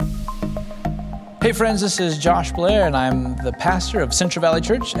Hey friends, this is Josh Blair, and I'm the pastor of Central Valley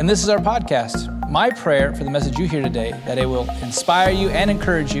Church, and this is our podcast. My prayer for the message you hear today, that it will inspire you and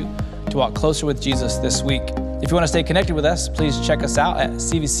encourage you to walk closer with Jesus this week. If you want to stay connected with us, please check us out at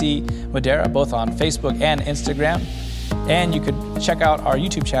CVC Madera, both on Facebook and Instagram. And you could check out our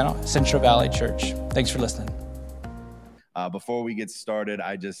YouTube channel, Central Valley Church. Thanks for listening. Before we get started,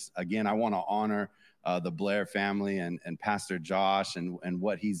 I want to honor the Blair family and Pastor Josh and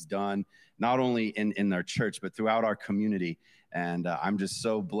what he's done, not only in their church, but throughout our community. And I'm just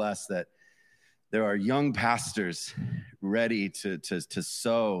so blessed that there are young pastors ready to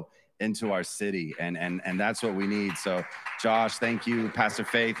sow into our city. And that's what we need. So Josh, thank you. Pastor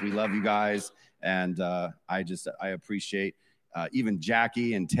Faith, we love you guys. And I appreciate even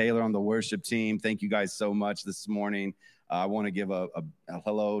Jackie and Taylor on the worship team. Thank you guys so much this morning. I want to give a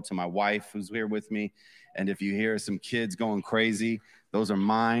hello to my wife who's here with me. And if you hear some kids going crazy, those are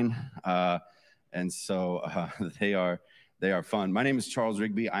mine. And so they are fun. My name is Charles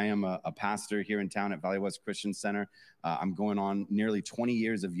Rigby. I am a pastor here in town at Valley West Christian Center. I'm going on nearly 20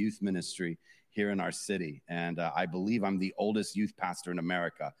 years of youth ministry here in our city. And I believe I'm the oldest youth pastor in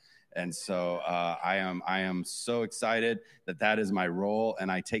America. And so I am so excited that is my role,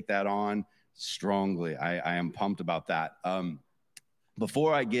 and I take that on strongly. I am pumped about that.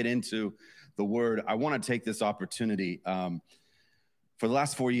 Before I get into the word, I want to take this opportunity. For the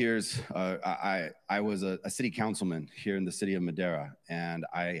last 4 years, I was a city councilman here in the city of Madera, and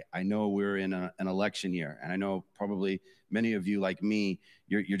I know we're in an election year, and I know probably many of you, like me,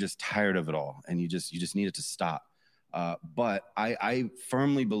 you're just tired of it all, and you just need it to stop. But I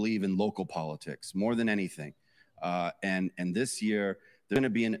firmly believe in local politics more than anything. And this year, there's going to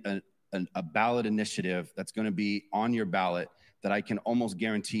be a ballot initiative that's going to be on your ballot that I can almost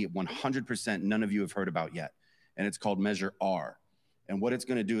guarantee 100% none of you have heard about yet. And it's called Measure R. And what it's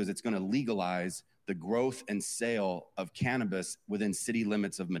going to do is it's going to legalize the growth and sale of cannabis within city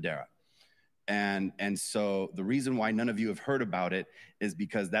limits of Madera. And so the reason why none of you have heard about it is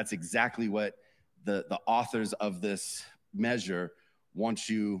because that's exactly what the authors of this measure want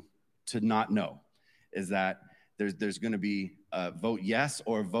you to not know, is that there's going to be a vote yes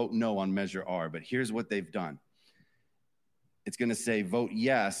or vote no on Measure R. But here's what they've done. It's going to say vote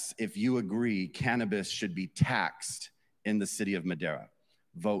yes if you agree cannabis should be taxed in the city of Madera.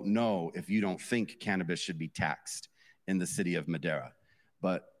 Vote no if you don't think cannabis should be taxed in the city of Madera.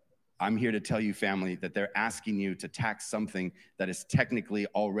 But I'm here to tell you, family, that they're asking you to tax something that is technically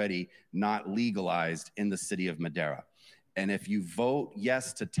already not legalized in the city of Madera. And if you vote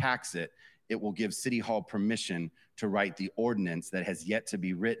yes to tax it, it will give City Hall permission to write the ordinance that has yet to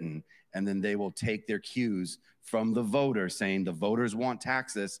be written. And then they will take their cues from the voter saying the voters want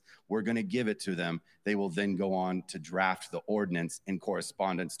taxes, we're going to give it to them. They will then go on to draft the ordinance in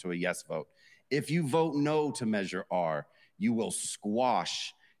correspondence to a yes vote. If you vote no to Measure R, you will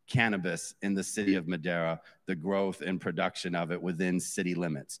squash cannabis in the city of Madera, the growth and production of it within city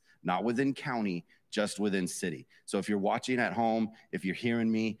limits, not within county, just within city. So if you're watching at home, if you're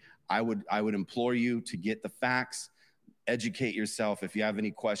hearing me, I would implore you to get the facts, educate yourself. If you have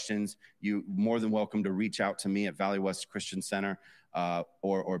any questions, you're more than welcome to reach out to me at Valley West Christian Center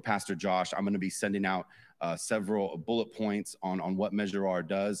or Pastor Josh. I'm going to be sending out several bullet points on what Measure R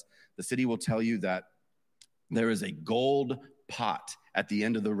does. The city will tell you that there is a gold pot at the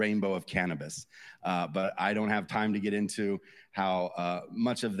end of the rainbow of cannabis. But I don't have time to get into how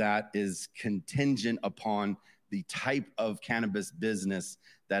much of that is contingent upon the type of cannabis business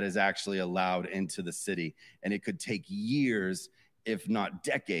that is actually allowed into the city. And it could take years, if not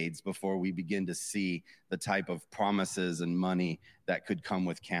decades, before we begin to see the type of promises and money that could come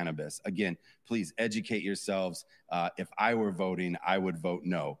with cannabis. Again, please educate yourselves. If I were voting, I would vote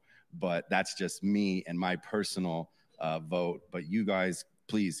no. But that's just me and my personal vote. But you guys,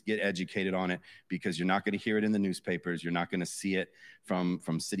 please get educated on it, because you're not going to hear it in the newspapers. You're not going to see it from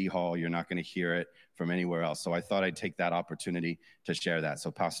City Hall. You're not going to hear it from anywhere else. So I thought I'd take that opportunity to share that.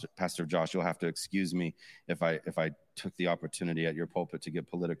 So Pastor Josh, you'll have to excuse me if I took the opportunity at your pulpit to get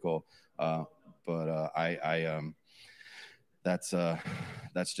political. That's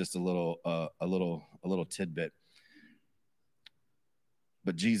just a little tidbit.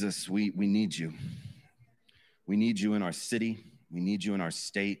 But Jesus, we need you. We need you in our city. We need you in our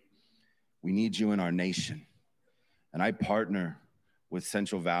state. We need you in our nation. And I partner with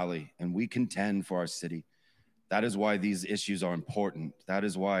Central Valley, and we contend for our city. That is why these issues are important. That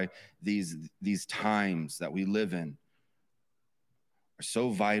is why these times that we live in are so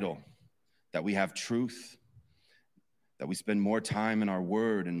vital, that we have truth, that we spend more time in our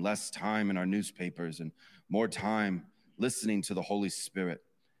word and less time in our newspapers, and more time listening to the Holy Spirit.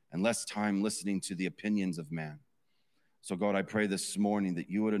 and less time listening to the opinions of man. So God, I pray this morning that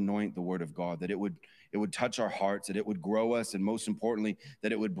you would anoint the word of God, that it would touch our hearts, that it would grow us, and most importantly,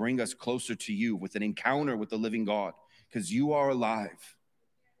 that it would bring us closer to you with an encounter with the living God, because you are alive.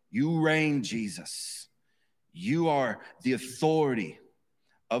 You reign, Jesus. You are the authority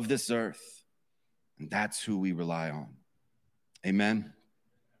of this earth, and that's who we rely on. Amen.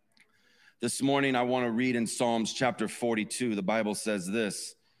 This morning, I want to read in Psalms chapter 42. The Bible says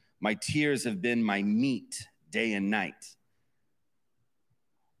this: my tears have been my meat day and night,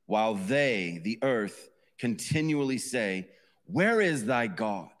 while they, the earth, continually say, where is thy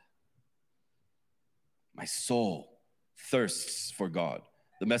God? My soul thirsts for God.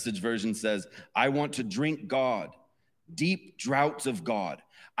 The Message version says, I want to drink God, deep draughts of God.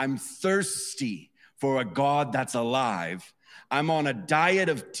 I'm thirsty for a God that's alive. I'm on a diet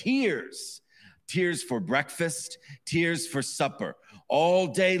of tears, tears for breakfast, tears for supper, all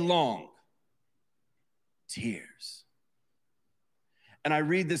day long. Tears. And I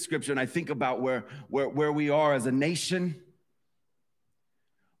read this scripture and I think about where we are as a nation,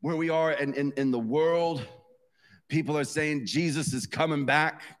 where we are in the world. People are saying Jesus is coming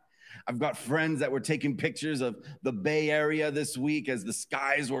back. I've got friends that were taking pictures of the Bay Area this week as the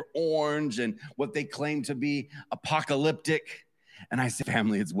skies were orange and what they claim to be apocalyptic. And I say,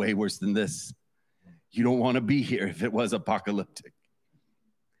 family, it's way worse than this. You don't want to be here if it was apocalyptic.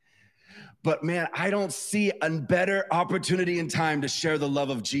 But man, I don't see a better opportunity in time to share the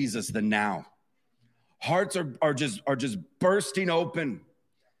love of Jesus than now. Hearts are just bursting open.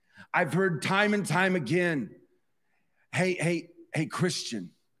 I've heard time and time again, hey,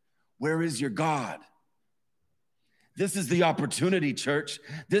 Christian, where is your God? This is the opportunity, church.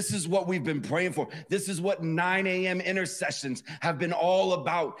 This is what we've been praying for. This is what 9 a.m. intercessions have been all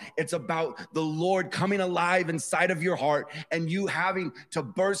about. It's about the Lord coming alive inside of your heart and you having to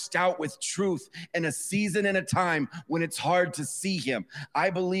burst out with truth in a season and a time when it's hard to see him. I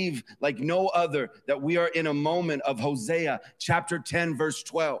believe like no other that we are in a moment of Hosea chapter 10, verse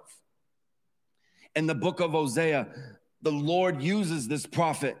 12. In the book of Hosea, the Lord uses this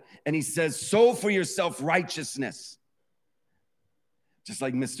prophet and he says, sow for yourself righteousness. Just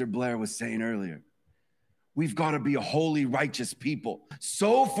like Mr. Blair was saying earlier, we've got to be a holy, righteous people.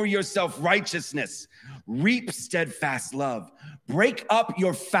 Sow for yourself righteousness, reap steadfast love, break up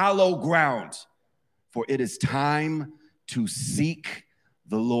your fallow ground, for it is time to seek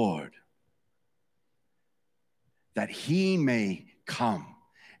the Lord, that he may come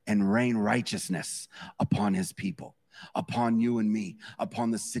and rain righteousness upon his people, upon you and me, upon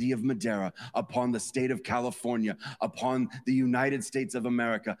the city of Madera, upon the state of California, upon the United States of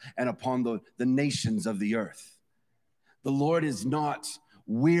America, and upon the nations of the earth. The Lord is not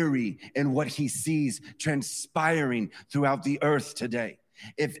weary in what he sees transpiring throughout the earth today.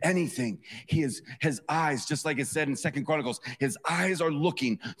 If anything, his eyes, just like it said in 2 Chronicles, his eyes are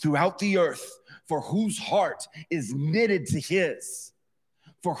looking throughout the earth for whose heart is knitted to his,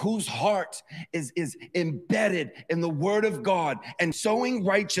 for whose heart is embedded in the word of God, and sowing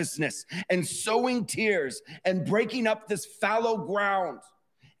righteousness and sowing tears and breaking up this fallow ground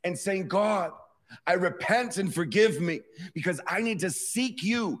and saying, God, I repent and forgive me because I need to seek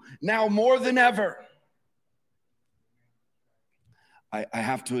you now more than ever. I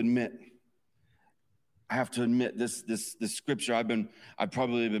have to admit this scripture, I've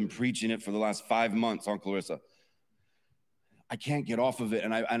probably been preaching it for the last 5 months on Clarissa. I can't get off of it,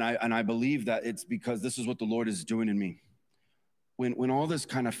 and I believe that it's because this is what the Lord is doing in me. When all this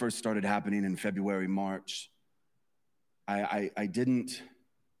kind of first started happening in February, March, I didn't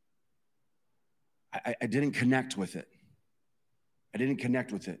connect with it. I didn't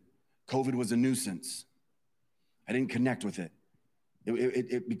connect with it. COVID was a nuisance. I didn't connect with it.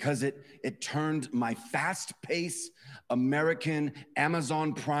 Because it turned my fast-paced American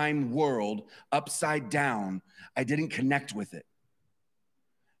Amazon Prime world upside down. I didn't connect with it.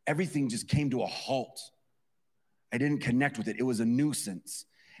 Everything just came to a halt. I didn't connect with it. It was a nuisance.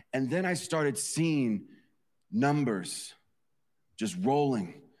 And then I started seeing numbers just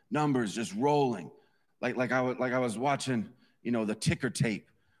rolling, numbers just rolling. Like I was watching, the ticker tape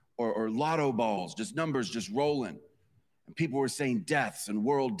or lotto balls, just numbers just rolling. And people were saying deaths and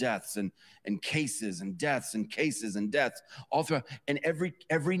world deaths and cases and deaths and cases and deaths all throughout. And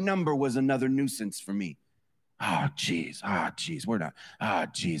every number was another nuisance for me. Oh, geez. We're not. Oh,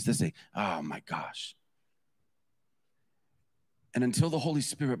 geez. Oh, my gosh. And until the Holy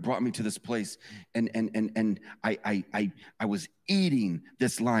Spirit brought me to this place and I was eating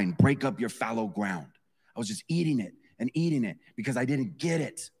this line, break up your fallow ground. I was just eating it because I didn't get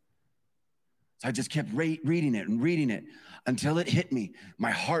it. So I just kept reading it and reading it until it hit me.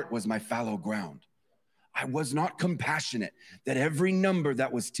 My heart was my fallow ground. I was not compassionate that every number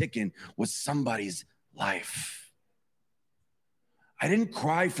that was ticking was somebody's life. I didn't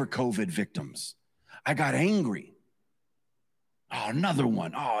cry for COVID victims. I got angry. Oh, another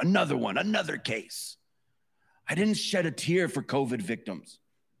one. Oh, another one. Another case. I didn't shed a tear for COVID victims.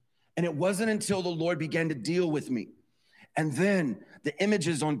 And it wasn't until the Lord began to deal with me. And then the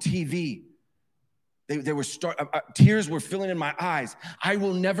images on TV, tears were filling in my eyes. I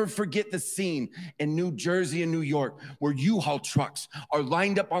will never forget the scene in New Jersey and New York where U-Haul trucks are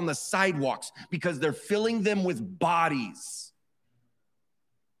lined up on the sidewalks because they're filling them with bodies.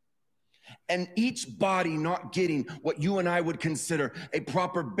 And each body not getting what you and I would consider a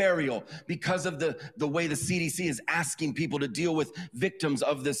proper burial because of the way the CDC is asking people to deal with victims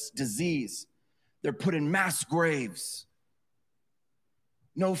of this disease. They're put in mass graves.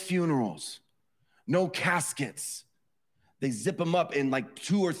 No funerals. No caskets. They zip them up in like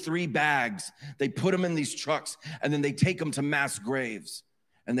 2 or 3 bags. They put them in these trucks, and then they take them to mass graves,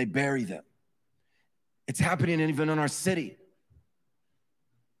 and they bury them. It's happening even in our city.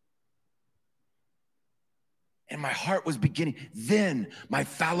 And my heart was beginning. Then my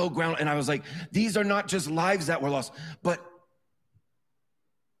fallow ground, and I was like, these are not just lives that were lost, but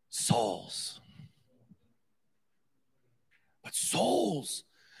souls. But souls.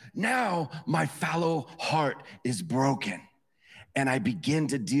 Now my fallow heart is broken, and I begin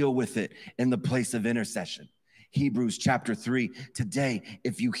to deal with it in the place of intercession. Hebrews chapter 3, today,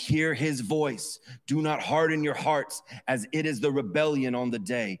 if you hear his voice, do not harden your hearts as it is the rebellion on the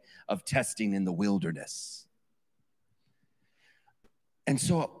day of testing in the wilderness. And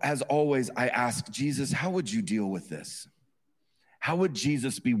so, as always, I ask Jesus, how would you deal with this? How would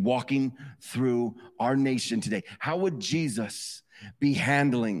Jesus be walking through our nation today? How would Jesus be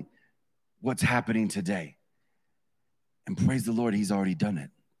handling what's happening today? And praise the Lord, he's already done it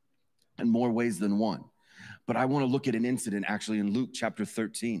in more ways than one. But I want to look at an incident actually in Luke chapter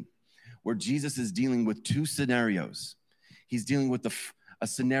 13, where Jesus is dealing with 2 scenarios. He's dealing with a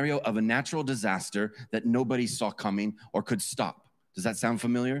scenario of a natural disaster that nobody saw coming or could stop. Does that sound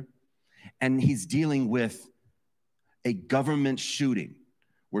familiar? And he's dealing with a government shooting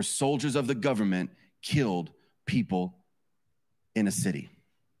where soldiers of the government killed people in a city.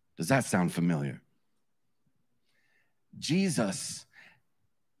 Does that sound familiar? Jesus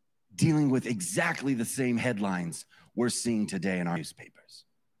dealing with exactly the same headlines we're seeing today in our newspapers.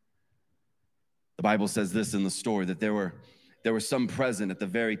 The Bible says this in the story, that there were some present at the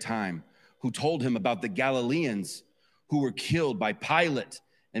very time who told him about the Galileans who were killed by Pilate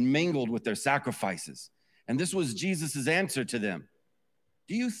and mingled with their sacrifices. And this was Jesus' answer to them.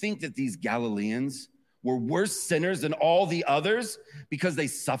 Do you think that these Galileans were worse sinners than all the others because they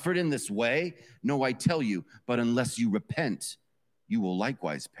suffered in this way? No, I tell you, but unless you repent, you will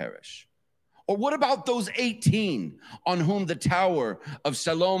likewise perish. Or what about those 18 on whom the tower of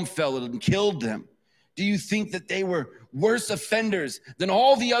Siloam fell and killed them? Do you think that they were worse offenders than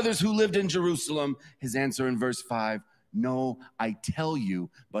all the others who lived in Jerusalem? His answer in verse 5, no, I tell you,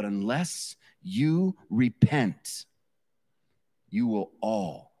 but unless you repent, you will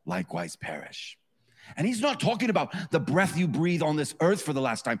all likewise perish. And he's not talking about the breath you breathe on this earth for the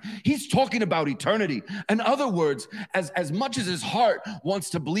last time. He's talking about eternity. In other words, as much as his heart wants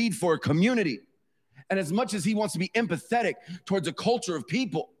to bleed for a community, and as much as he wants to be empathetic towards a culture of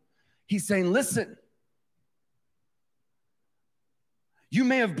people, he's saying, listen, you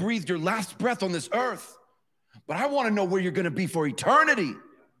may have breathed your last breath on this earth, but I want to know where you're going to be for eternity.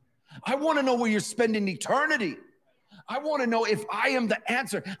 I want to know where you're spending eternity. I want to know if I am the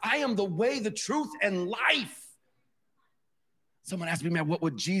answer. I am the way, the truth, and life. Someone asked me, man, what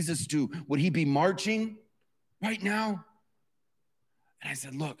would Jesus do? Would he be marching right now? And I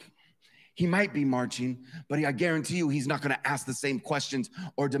said, look, he might be marching, but I guarantee you he's not going to ask the same questions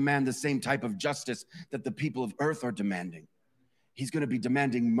or demand the same type of justice that the people of earth are demanding. He's going to be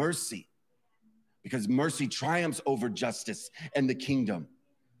demanding mercy, because mercy triumphs over justice and the kingdom.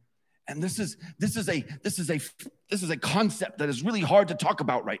 And this is a concept that is really hard to talk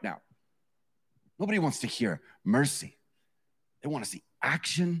about right now. Nobody wants to hear mercy. They want to see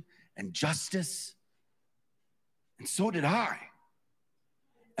action and justice. And so did I.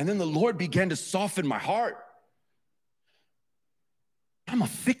 And then the Lord began to soften my heart. I'm a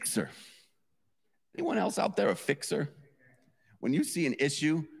fixer. Anyone else out there a fixer? When you see an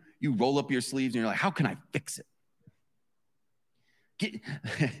issue, you roll up your sleeves and you're like, how can I fix it?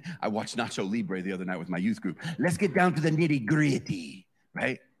 I watched Nacho Libre the other night with my youth group. Let's get down to the nitty gritty,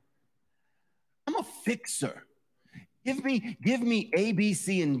 right? I'm a fixer. Give me A, B,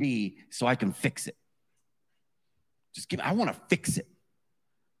 C, and D so I can fix it. I want to fix it.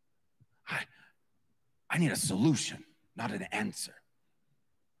 I need a solution, not an answer.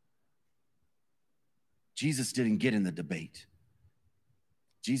 Jesus didn't get in the debate.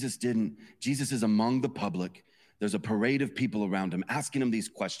 Jesus is among the public. There's a parade of people around him asking him these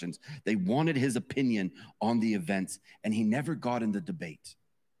questions. They wanted his opinion on the events, and he never got in the debate.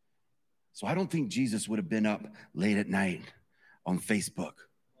 So I don't think Jesus would have been up late at night on Facebook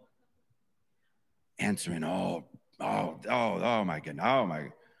answering, oh my goodness, oh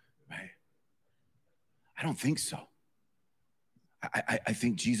my, right? I don't think so. I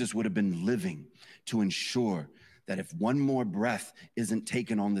think Jesus would have been living to ensure that if one more breath isn't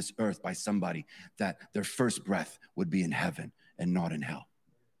taken on this earth by somebody, that their first breath would be in heaven and not in hell.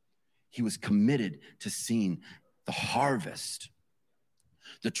 He was committed to seeing the harvest.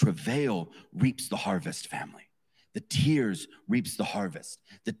 The travail reaps the harvest, family. The tears reaps the harvest.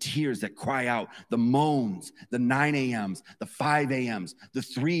 The tears that cry out, the moans, the 9 a.m.s, the 5 a.m.s, the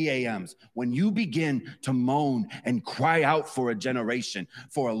 3 a.m.s. When you begin to moan and cry out for a generation,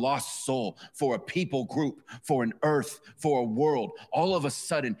 for a lost soul, for a people group, for an earth, for a world, all of a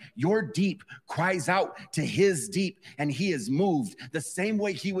sudden, your deep cries out to his deep, and he is moved the same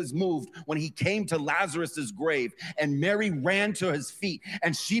way he was moved when he came to Lazarus's grave, and Mary ran to his feet,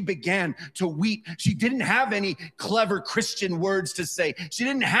 and she began to weep. She didn't have any clever Christian words to say. She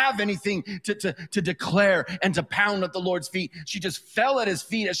didn't have anything to declare and to pound at the Lord's feet. She just fell at his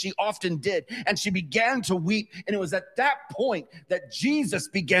feet, as she often did, and she began to weep. And it was at that point that Jesus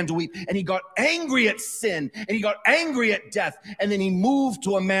began to weep, and he got angry at sin, and he got angry at death, and then he moved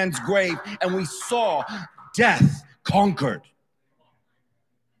to a man's grave, and we saw death conquered.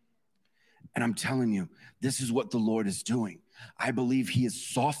 And I'm telling you, this is what the Lord is doing. I believe he is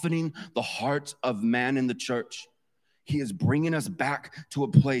softening the heart of man in the church. He is bringing us back to a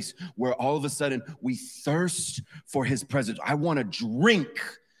place where all of a sudden we thirst for his presence. I want to drink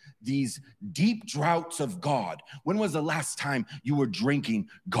these deep draughts of God. When was the last time you were drinking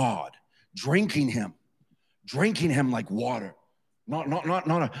God? Drinking him like water.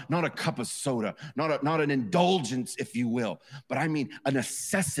 Not a cup of soda, not an indulgence, if you will, but I mean a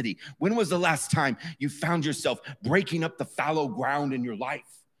necessity. When was the last time you found yourself breaking up the fallow ground in your life?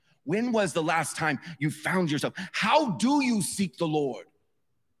 When was the last time you found yourself? How do you seek the Lord?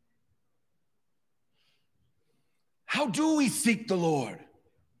 How do we seek the Lord?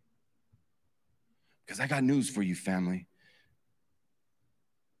 Because I got news for you, family.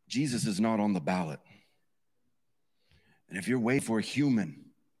 Jesus is not on the ballot. And if you're waiting for a human,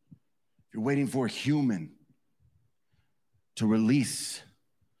 to release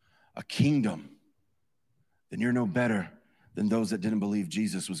a kingdom, then you're no better than those that didn't believe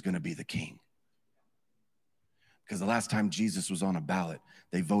Jesus was going to be the king. Because the last time Jesus was on a ballot,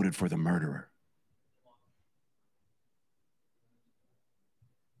 they voted for the murderer.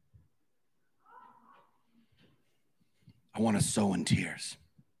 I want to sow in tears.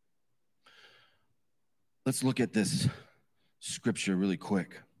 Let's look at this scripture really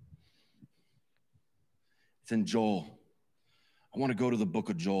quick. It's in Joel. I want to go to the book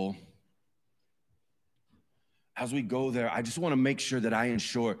of Joel. As we go there, I just want to make sure that I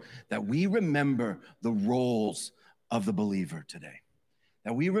ensure that we remember the roles of the believer today.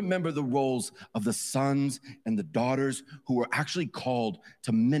 That we remember the roles of the sons and the daughters who were actually called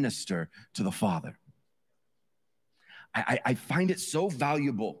to minister to the Father. I find it so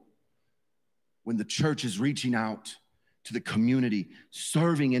valuable when the church is reaching out to the community,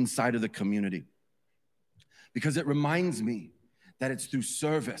 serving inside of the community, because it reminds me that it's through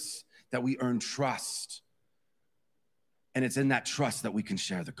service that we earn trust. And it's in that trust that we can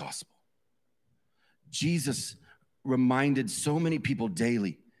share the gospel. Jesus reminded so many people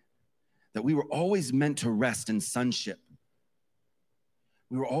daily that we were always meant to rest in sonship.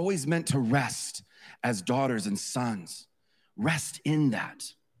 We were always meant to rest as daughters and sons. Rest in that.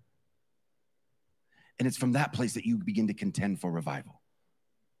 And it's from that place that you begin to contend for revival.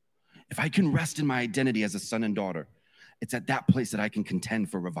 If I can rest in my identity as a son and daughter, it's at that place that I can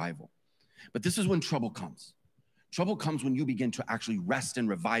contend for revival. But this is when trouble comes. Trouble comes when you begin to actually rest in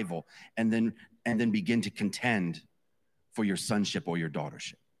revival and then begin to contend for your sonship or your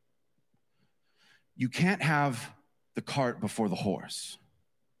daughtership. You can't have the cart before the horse.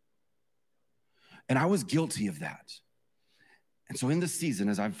 And I was guilty of that. And so in this season,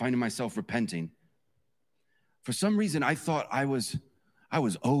 as I'm finding myself repenting, for some reason I thought I was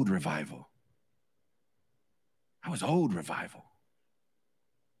owed revival. I was owed revival.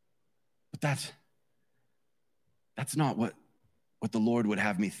 But that's not what the Lord would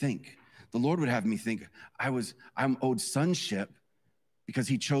have me think. The Lord would have me think I'm owed sonship because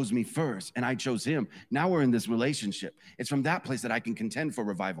he chose me first and I chose him. Now we're in this relationship. It's from that place that I can contend for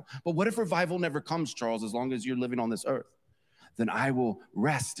revival. But what if revival never comes, Charles, as long as you're living on this earth? Then I will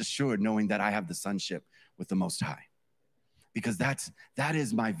rest assured knowing that I have the sonship with the Most High, because that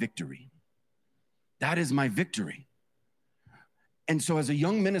is my victory. That is my victory. And so as a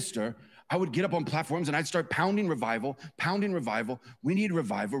young minister, I would get up on platforms and I'd start pounding revival. We need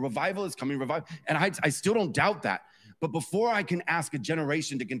revival. Revival is coming, revival. And I still don't doubt that. But before I can ask a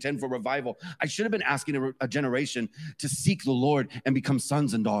generation to contend for revival, I should have been asking a generation to seek the Lord and become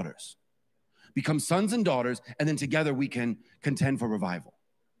sons and daughters. Become sons and daughters, and then together we can contend for revival.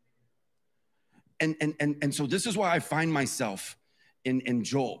 And so this is why I find myself in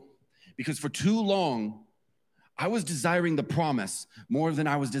Joel, because for too long, I was desiring the promise more than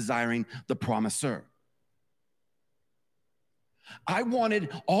I was desiring the promiser. I wanted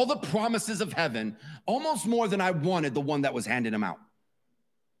all the promises of heaven almost more than I wanted the one that was handing them out.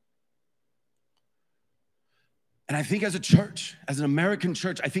 And I think as a church, as an American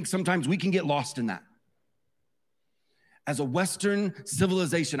church, I think sometimes we can get lost in that. As a Western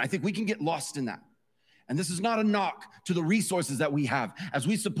civilization, I think we can get lost in that. And this is not a knock to the resources that we have as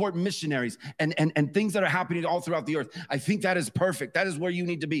we support missionaries and things that are happening all throughout the earth. I think that is perfect. That is where you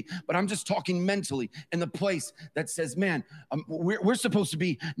need to be. But I'm just talking mentally in the place that says, man, we're supposed to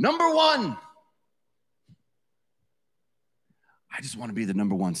be number one. I just want to be the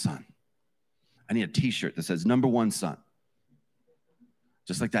number one son. I need a t-shirt that says number one son.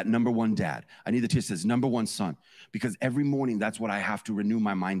 Just like that number one dad. I need the t-shirt that says number one son, because every morning that's what I have to renew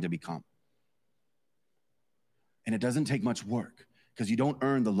my mind to become. And it doesn't take much work, because you don't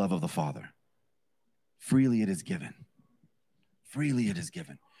earn the love of the Father. Freely it is given. Freely it is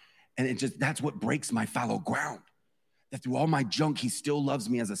given. And that's what breaks my fallow ground. That through all my junk, he still loves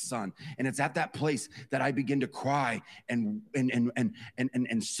me as a son. And it's at that place that I begin to cry and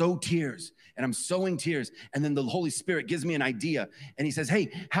sow tears. And I'm sowing tears. And then the Holy Spirit gives me an idea. And he says, hey,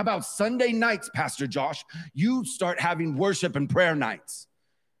 how about Sunday nights, Pastor Josh? You start having worship and prayer nights.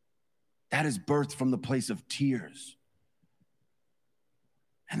 That is birthed from the place of tears.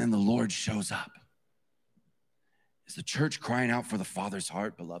 And then the Lord shows up. Is the church crying out for the Father's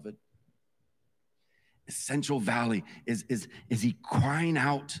heart, beloved? Is Central Valley, is he crying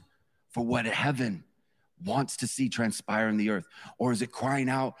out for what heaven wants to see transpire in the earth? Or is it crying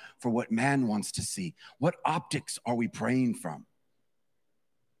out for what man wants to see? What optics are we praying from?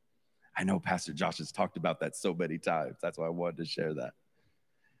 I know Pastor Josh has talked about that so many times. That's why I wanted to share that.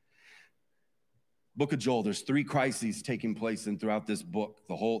 Book of Joel, there's 3 crises taking place throughout this book,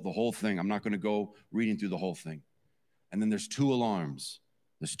 the whole thing. I'm not going to go reading through the whole thing. And then there's 2 alarms.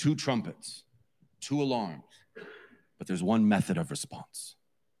 There's 2 trumpets, 2 alarms. But there's 1 method of response.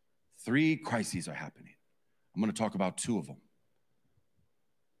 3 crises are happening. I'm going to talk about 2 of them.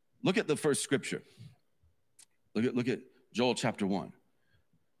 Look at the first scripture. Look at Joel chapter 1.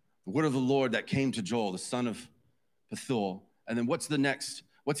 The word of the Lord that came to Joel, the son of Pethuel. And then what's the next?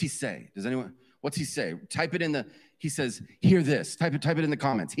 What's he say? Does anyone... What's he say? Type it in he says, hear this. Type it in the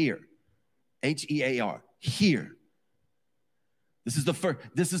comments. Hear. H-E-A-R. Hear. This is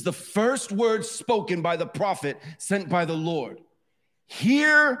the first word spoken by the prophet sent by the Lord.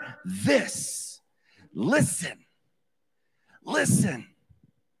 Hear this. Listen. Listen.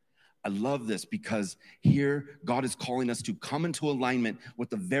 I love this because here God is calling us to come into alignment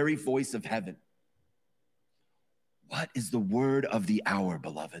with the very voice of heaven. What is the word of the hour,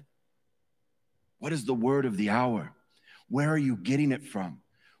 beloved? What is the word of the hour? Where are you getting it from?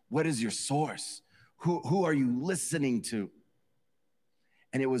 What is your source? Who are you listening to?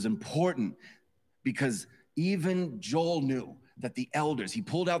 And it was important because even Joel knew that the elders, he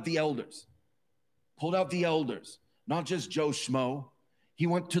pulled out the elders, not just Joe Schmo. He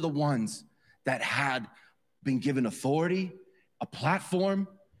went to the ones that had been given authority, a platform.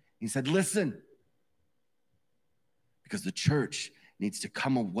 He said, listen, because the church needs to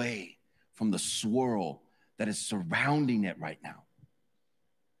come away from the swirl that is surrounding it right now.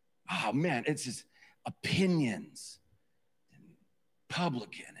 Oh man, it's just opinions, and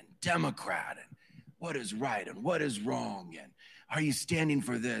Republican and Democrat, and what is right and what is wrong, and are you standing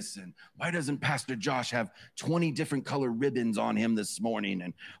for this, and why doesn't Pastor Josh have 20 different color ribbons on him this morning,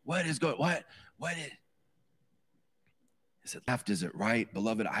 and is it left, is it right?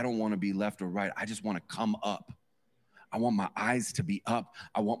 Beloved, I don't want to be left or right. I just want to come up. I want my eyes to be up.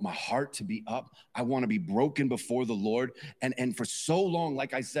 I want my heart to be up. I want to be broken before the Lord. And for so long,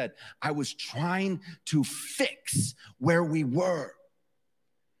 like I said, I was trying to fix where we were.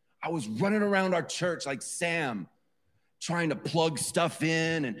 I was running around our church like Sam, trying to plug stuff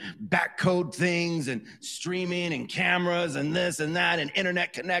in and backcode things and streaming and cameras and this and that and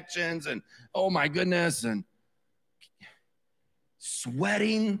internet connections and oh my goodness, and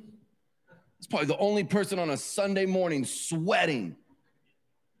sweating. It's probably the only person on a Sunday morning sweating.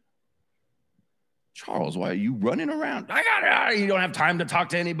 Charles, why are you running around? You don't have time to talk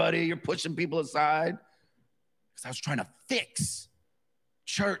to anybody. You're pushing people aside. Because I was trying to fix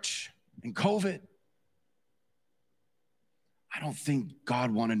church and COVID. I don't think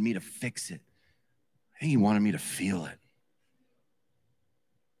God wanted me to fix it. I think he wanted me to feel it.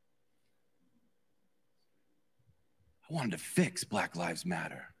 I wanted to fix Black Lives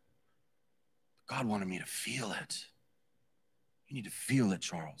Matter. God wanted me to feel it. You need to feel it,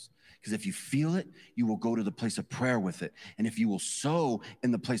 Charles. Because if you feel it, you will go to the place of prayer with it. And if you will sow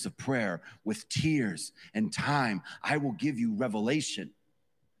in the place of prayer with tears and time, I will give you revelation.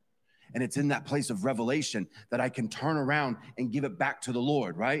 And it's in that place of revelation that I can turn around and give it back to the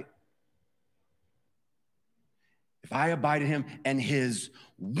Lord, right? If I abide in him and his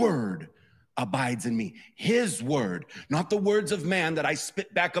word abides in me, his word, not the words of man that I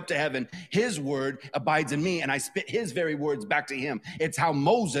spit back up to heaven. His word abides in me and I spit his very words back to him. It's how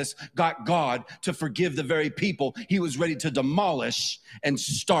Moses got God to forgive the very people he was ready to demolish and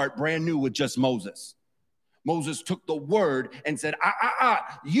start brand new with just Moses. Moses took the word and said,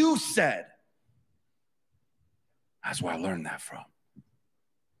 you said. That's where I learned that from.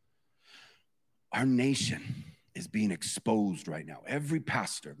 Our nation is being exposed right now. Every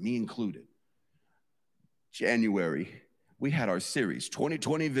pastor, me included. January, we had our series,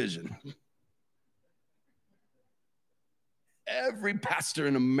 2020 Vision. Every pastor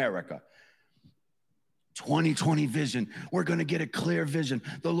in America, 2020 vision. We're going to get a clear vision.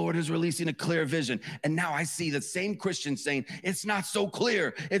 The Lord is releasing a clear vision. And now I see the same Christians saying, it's not so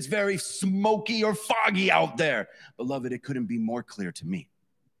clear. It's very smoky or foggy out there. Beloved, it couldn't be more clear to me.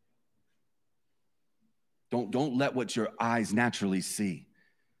 Don't let what your eyes naturally see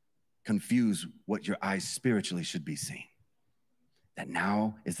confuse what your eyes spiritually should be seeing. That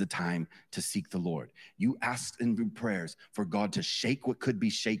now is the time to seek the Lord. You asked in prayers for God to shake what could be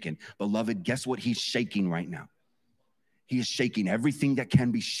shaken. Beloved, guess what he's shaking right now? He is shaking everything that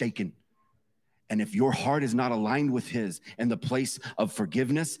can be shaken. And if your heart is not aligned with his in the place of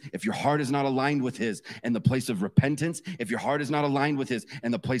forgiveness, if your heart is not aligned with his in the place of repentance, if your heart is not aligned with his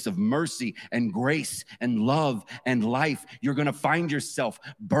in the place of mercy and grace and love and life, you're going to find yourself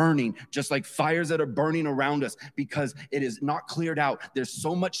burning just like fires that are burning around us because it is not cleared out. There's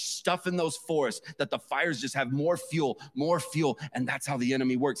so much stuff in those forests that the fires just have more fuel. And that's how the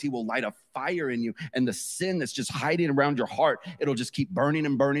enemy works. He will light a fire in you, and the sin that's just hiding around your heart, it'll just keep burning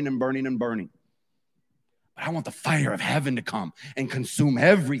and burning and burning and burning. But I want the fire of heaven to come and consume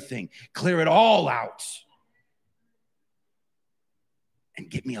everything, clear it all out, and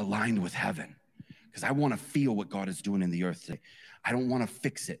get me aligned with heaven because I want to feel what God is doing in the earth today. I don't want to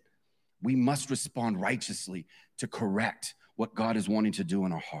fix it. We must respond righteously to correct what God is wanting to do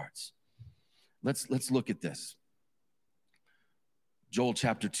in our hearts. Let's look at this. Joel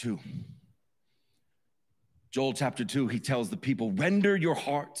chapter 2. Joel chapter 2, he tells the people, render your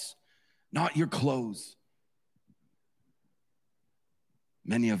hearts, not your clothes.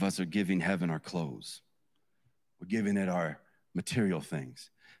 Many of us are giving heaven our clothes. We're giving it our material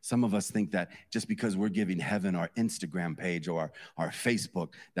things. Some of us think that just because we're giving heaven our Instagram page or our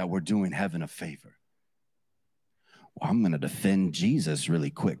Facebook, that we're doing heaven a favor. Well, I'm going to defend Jesus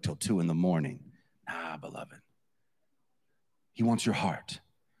really quick till 2 a.m. Nah, beloved. He wants your heart.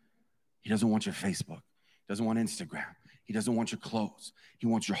 He doesn't want your Facebook. He doesn't want Instagram. He doesn't want your clothes. He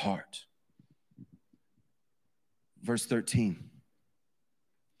wants your heart. Verse 13.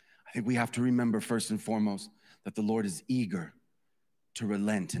 I think we have to remember first and foremost that the Lord is eager to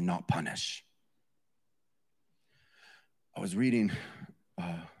relent and not punish. I was reading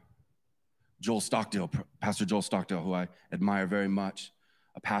Joel Stockdale, Pastor Joel Stockdale, who I admire very much,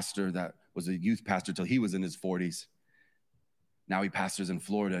 a pastor that was a youth pastor till he was in his 40s. Now he pastors in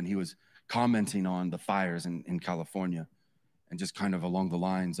Florida, and he was commenting on the fires in California and just kind of along the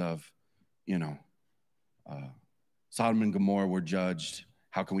lines of, Sodom and Gomorrah were judged.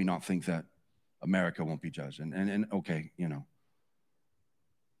 How can we not think that America won't be judged? And okay,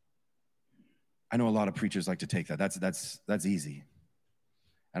 I know a lot of preachers like to take that. That's easy.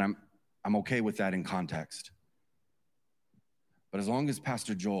 And I'm okay with that in context. But as long as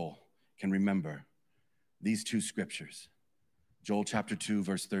Pastor Joel can remember these two scriptures, Joel chapter 2,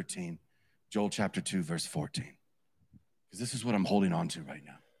 verse 13, Joel chapter 2, verse 14, because this is what I'm holding on to right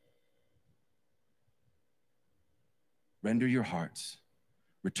now. Render your hearts,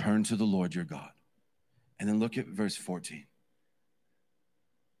 return to the Lord your God, And then look at verse 14.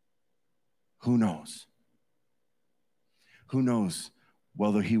 Who knows? Who knows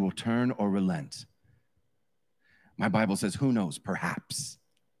whether he will turn or relent? My Bible says, who knows? Perhaps.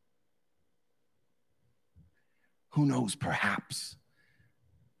 Who knows? Perhaps.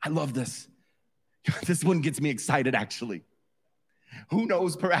 I love this. This one gets me excited, actually. Who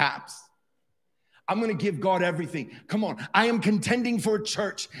knows? Perhaps. I'm going to give God everything. Come on. I am contending for a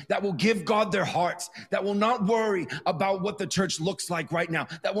church that will give God their hearts, that will not worry about what the church looks like right now,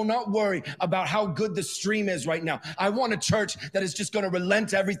 that will not worry about how good the stream is right now. I want a church that is just going to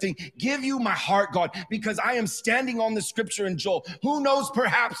relent everything. Give you my heart, God, because I am standing on the scripture in Joel. Who knows,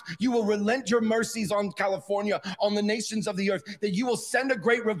 perhaps you will relent your mercies on California, on the nations of the earth, that you will send a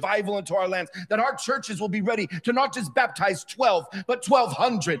great revival into our lands, that our churches will be ready to not just baptize 12, but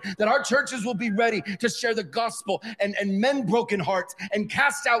 1,200, that our churches will be ready to share the gospel and mend broken hearts and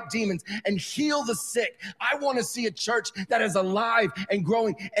cast out demons and heal the sick. I want to see a church that is alive and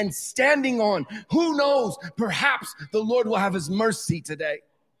growing and standing on. Who knows? Perhaps the Lord will have his mercy today.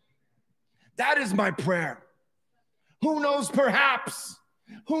 That is my prayer. Who knows? Perhaps.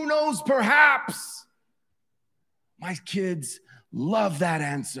 Who knows? Perhaps. My kids love that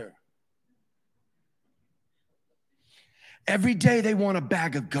answer. Every day they want a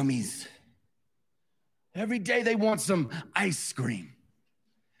bag of gummies. Every day they want some ice cream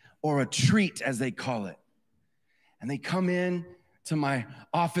or a treat, as they call it. And they come in to my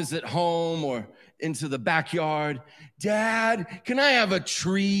office at home or into the backyard. Dad, can I have a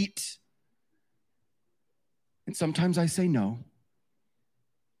treat? And sometimes I say no.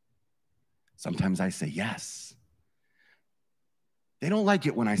 Sometimes I say yes. They don't like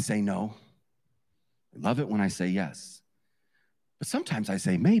it when I say no. They love it when I say yes. But sometimes I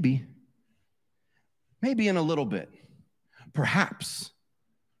say maybe. Maybe in a little bit. Perhaps.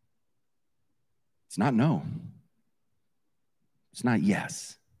 It's not no. It's not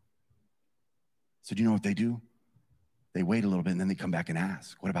yes. So do you know what they do? They wait a little bit and then they come back and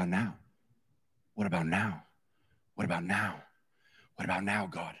ask, what about now? What about now? What about now? What about now,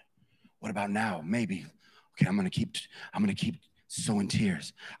 God? What about now? Maybe. Okay, I'm gonna keep sowing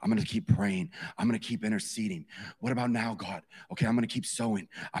tears. I'm going to keep praying. I'm going to keep interceding. What about now, God? Okay, I'm going to keep sowing.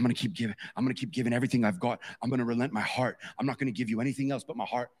 I'm going to keep giving. I'm going to keep giving everything I've got. I'm going to relent my heart. I'm not going to give you anything else but my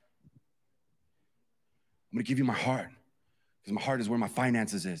heart. I'm going to give you my heart because my heart is where my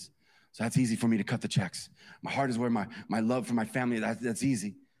finances is. So that's easy for me to cut the checks. My heart is where my love for my family, that's easy.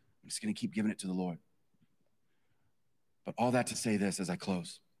 I'm just going to keep giving it to the Lord. But all that to say this as I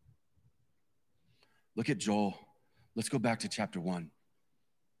close. Look at Joel. Let's go back to chapter 1.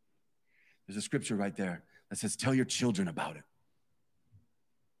 There's a scripture right there that says, tell your children about it.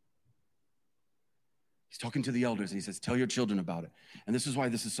 He's talking to the elders and he says, tell your children about it. And this is why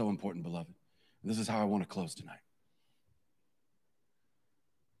this is so important, beloved. And this is how I want to close tonight.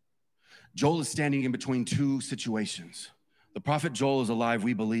 Joel is standing in between two situations. The prophet Joel is alive,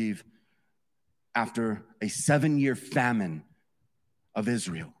 we believe, after a 7-year famine of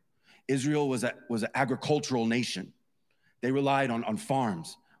Israel. Israel was an agricultural nation. They relied on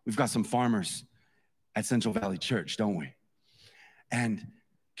farms. We've got some farmers at Central Valley Church, don't we? And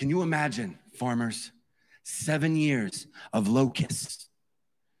can you imagine, farmers, 7 years of locusts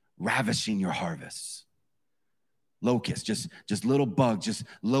ravishing your harvests? Locusts, just little bugs, just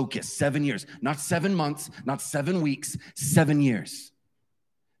locusts, 7 years. Not 7 months, not 7 weeks, 7 years.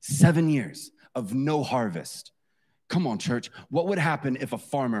 7 years of no harvest. Come on, church. What would happen if a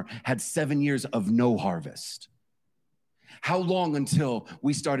farmer had 7 years of no harvest? How long until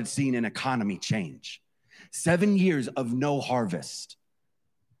we started seeing an economy change? 7 years of no harvest.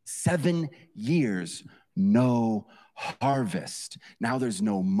 7 years, no harvest. Now there's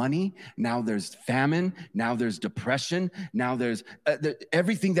no money. Now there's famine. Now there's depression. Now there's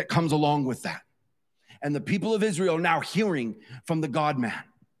everything that comes along with that. And the people of Israel are now hearing from the God-man.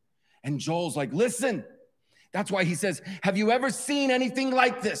 And Joel's like, listen. That's why he says, have you ever seen anything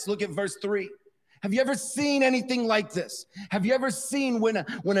like this? Look at verse 3. Have you ever seen anything like this? Have you ever seen when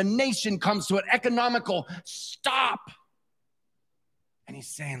a nation comes to an economical stop? And he's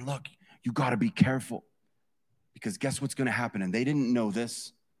saying, look, you got to be careful because guess what's going to happen? And they didn't know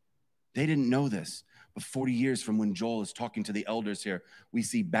this. They didn't know this. But 40 years from when Joel is talking to the elders here, we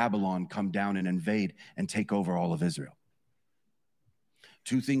see Babylon come down and invade and take over all of Israel.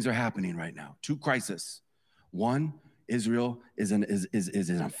 Two things are happening right now. Two crises. One, Israel is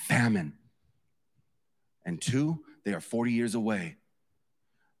in a famine. And two, they are 40 years away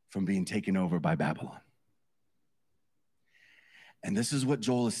from being taken over by Babylon. And this is what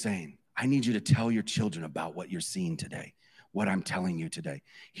Joel is saying. I need you to tell your children about what you're seeing today, what I'm telling you today.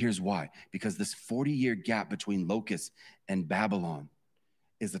 Here's why. Because this 40-year gap between locusts and Babylon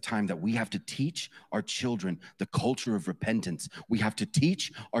is the time that we have to teach our children the culture of repentance. We have to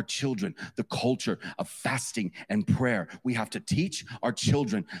teach our children the culture of fasting and prayer. We have to teach our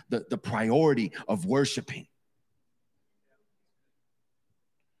children the priority of worshiping.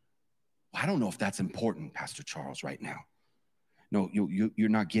 I don't know if that's important, Pastor Charles, right now. No, you're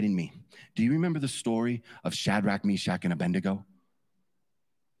not getting me. Do you remember the story of Shadrach, Meshach, and Abednego?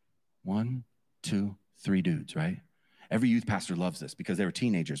 1, 2, 3 dudes, right? Every youth pastor loves this because they were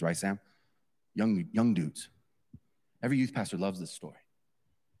teenagers, right, Sam? Young dudes. Every youth pastor loves this story.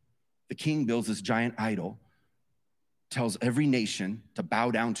 The king builds this giant idol, tells every nation to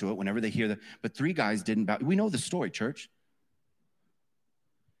bow down to it whenever they hear that. But 3 guys didn't bow. We know the story, church.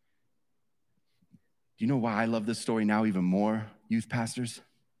 Do you know why I love this story now even more, youth pastors?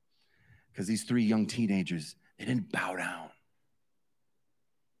 Because these 3 young teenagers, they didn't bow down.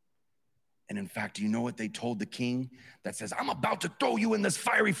 And in fact, do you know what they told the king that says, I'm about to throw you in this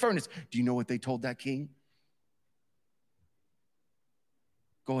fiery furnace? Do you know what they told that king?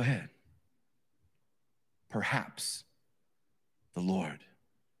 Go ahead. Perhaps the Lord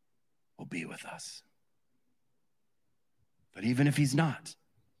will be with us. But even if he's not,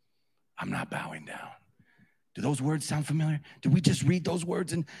 I'm not bowing down. Do those words sound familiar? Did we just read those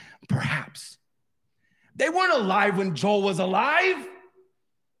words? And perhaps. They weren't alive when Joel was alive.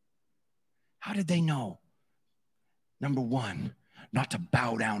 How did they know? Number 1, not to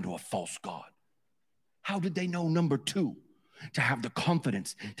bow down to a false god. How did they know? Number 2, to have the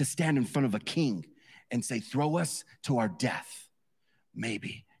confidence to stand in front of a king and say, throw us to our death.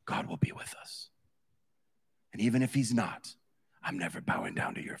 Maybe God will be with us. And even if he's not, I'm never bowing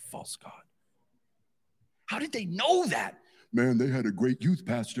down to your false god. How did they know that? Man, they had a great youth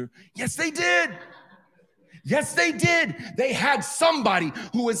pastor. Yes, they did. Yes, they did. They had somebody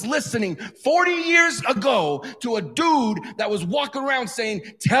who was listening 40 years ago to a dude that was walking around saying,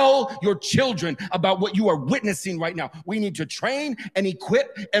 tell your children about what you are witnessing right now. We need to train and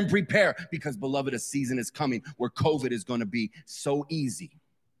equip and prepare because, beloved, a season is coming where COVID is going to be so easy.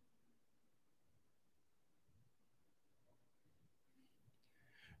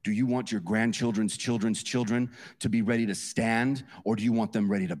 Do you want your grandchildren's children's children to be ready to stand, or do you want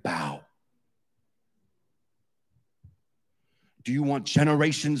them ready to bow? Do you want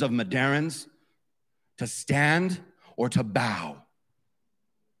generations of Madarans to stand or to bow?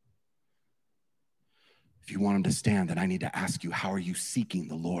 If you want them to stand, then I need to ask you, how are you seeking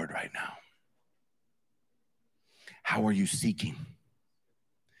the Lord right now? How are you seeking?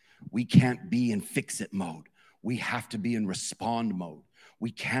 We can't be in fix-it mode. We have to be in respond mode. We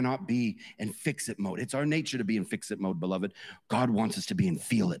cannot be in fix-it mode. It's our nature to be in fix-it mode, beloved. God wants us to be in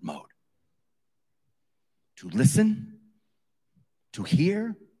feel-it mode. To listen, to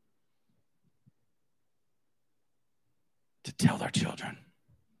hear, to tell our children,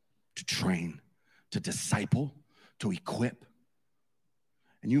 to train, to disciple, to equip.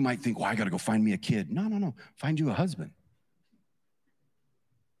 And you might think, well, I got to go find me a kid. No. Find you a husband.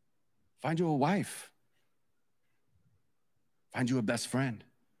 Find you a wife. Find you a best friend.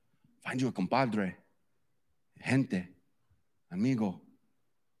 Find you a compadre, gente, amigo.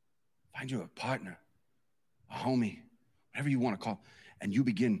 Find you a partner, a homie, whatever you want to call. And you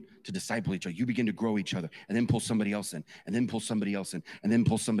begin to disciple each other. You begin to grow each other and then pull somebody else in and then pull somebody else in and then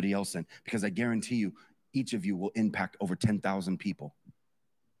pull somebody else in. Because I guarantee you, each of you will impact over 10,000 people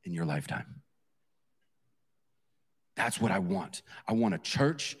in your lifetime. That's what I want. I want a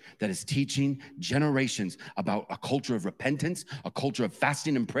church that is teaching generations about a culture of repentance, a culture of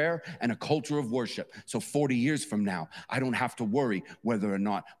fasting and prayer, and a culture of worship. So 40 years from now, I don't have to worry whether or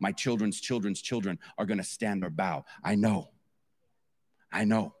not my children's children's children are going to stand or bow. I know.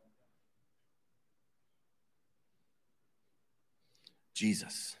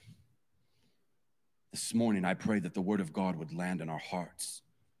 Jesus, this morning I pray that the word of God would land in our hearts.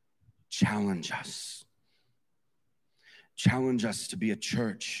 Challenge us. Challenge us to be a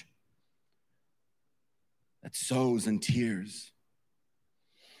church that sows in tears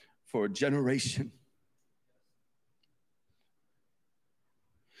for a generation,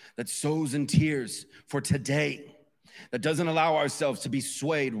 that sows in tears for today, that doesn't allow ourselves to be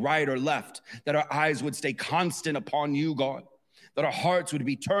swayed right or left, that our eyes would stay constant upon you, God, that our hearts would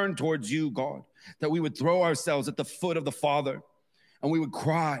be turned towards you, God, that we would throw ourselves at the foot of the Father and we would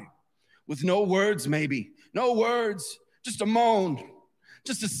cry with no words, maybe, no words, just a moan,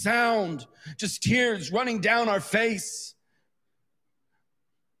 just a sound, just tears running down our face.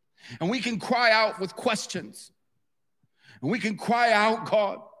 And we can cry out with questions. And we can cry out,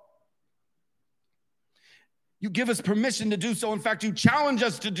 God. You give us permission to do so. In fact, you challenge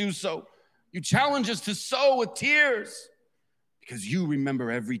us to do so. You challenge us to sow with tears because you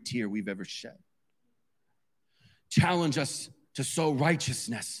remember every tear we've ever shed. Challenge us to sow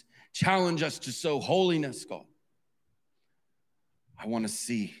righteousness. Challenge us to sow holiness, God. I want to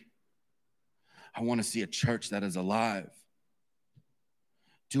see a church that is alive,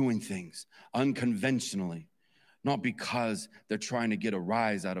 doing things unconventionally, not because they're trying to get a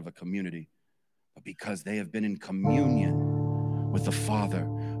rise out of a community, but because they have been in communion with the Father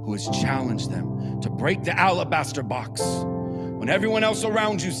who has challenged them to break the alabaster box. When everyone else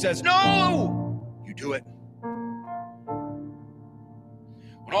around you says, no, you do it.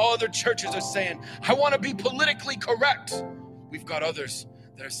 When all other churches are saying, I want to be politically correct, we've got others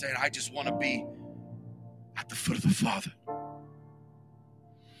that are saying, I just want to be at the foot of the Father. I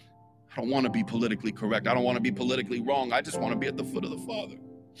don't want to be politically correct. I don't want to be politically wrong. I just want to be at the foot of the Father.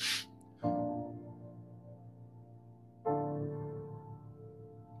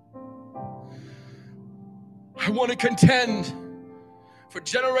 I want to contend for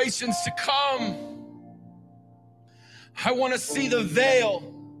generations to come. I want to see the veil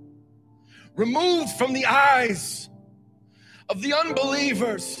removed from the eyes of the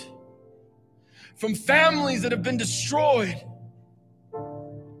unbelievers, from families that have been destroyed.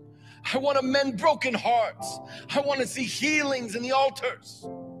 I want to mend broken hearts. I want to see healings in the altars.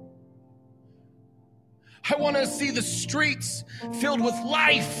 I want to see the streets filled with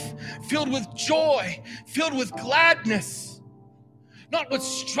life, filled with joy, filled with gladness, not with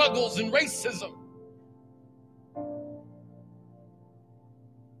struggles and racism.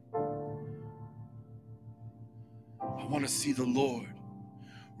 I want to see the Lord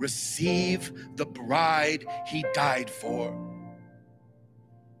receive the bride he died for.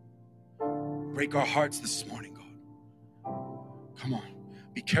 Break our hearts this morning, God. Come on.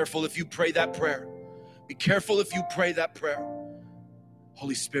 Be careful if you pray that prayer. Be careful if you pray that prayer.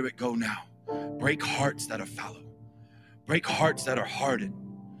 Holy Spirit, go now. Break hearts that are fallow. Break hearts that are hardened.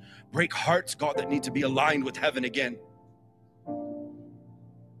 Break hearts, God, that need to be aligned with heaven again.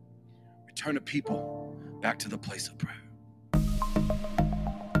 Return a people back to the place of prayer.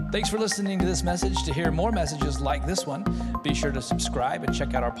 Thanks for listening to this message. To hear more messages like this one, be sure to subscribe and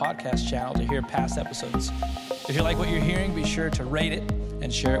check out our podcast channel to hear past episodes. If you like what you're hearing, be sure to rate it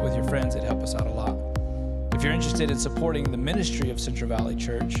and share it with your friends. It'd help us out a lot. If you're interested in supporting the ministry of Central Valley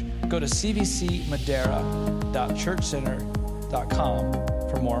Church, go to cvcmadera.churchcenter.com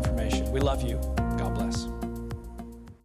for more information. We love you.